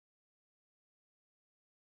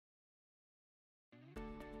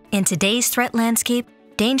In today's threat landscape,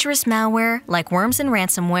 dangerous malware like worms and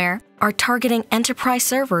ransomware are targeting enterprise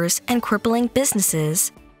servers and crippling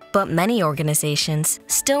businesses. But many organizations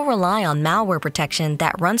still rely on malware protection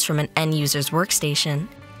that runs from an end user's workstation.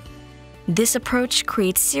 This approach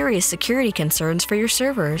creates serious security concerns for your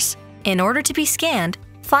servers. In order to be scanned,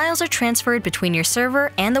 files are transferred between your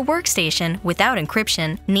server and the workstation without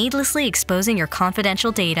encryption, needlessly exposing your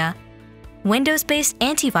confidential data. Windows-based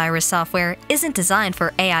antivirus software isn't designed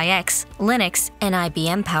for AIX, Linux, and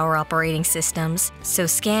IBM Power operating systems, so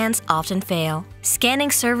scans often fail. Scanning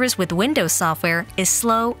servers with Windows software is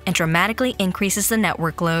slow and dramatically increases the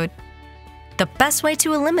network load. The best way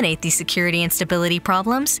to eliminate these security and stability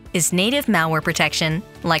problems is native malware protection,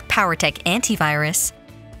 like Powertech Antivirus.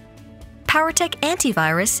 Powertech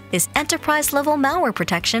Antivirus is enterprise-level malware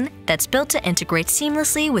protection that's built to integrate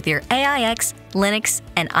seamlessly with your AIX, Linux,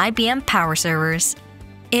 and IBM Power servers.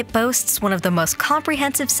 It boasts one of the most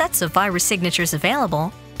comprehensive sets of virus signatures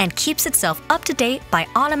available and keeps itself up to date by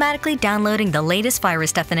automatically downloading the latest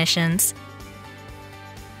virus definitions.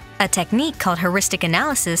 A technique called heuristic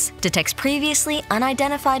analysis detects previously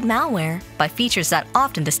unidentified malware by features that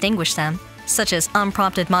often distinguish them, such as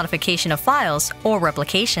unprompted modification of files or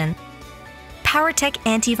replication. Powertech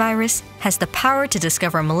Antivirus has the power to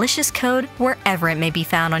discover malicious code wherever it may be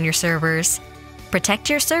found on your servers. Protect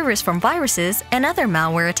your servers from viruses and other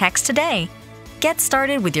malware attacks today. Get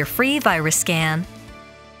started with your free virus scan.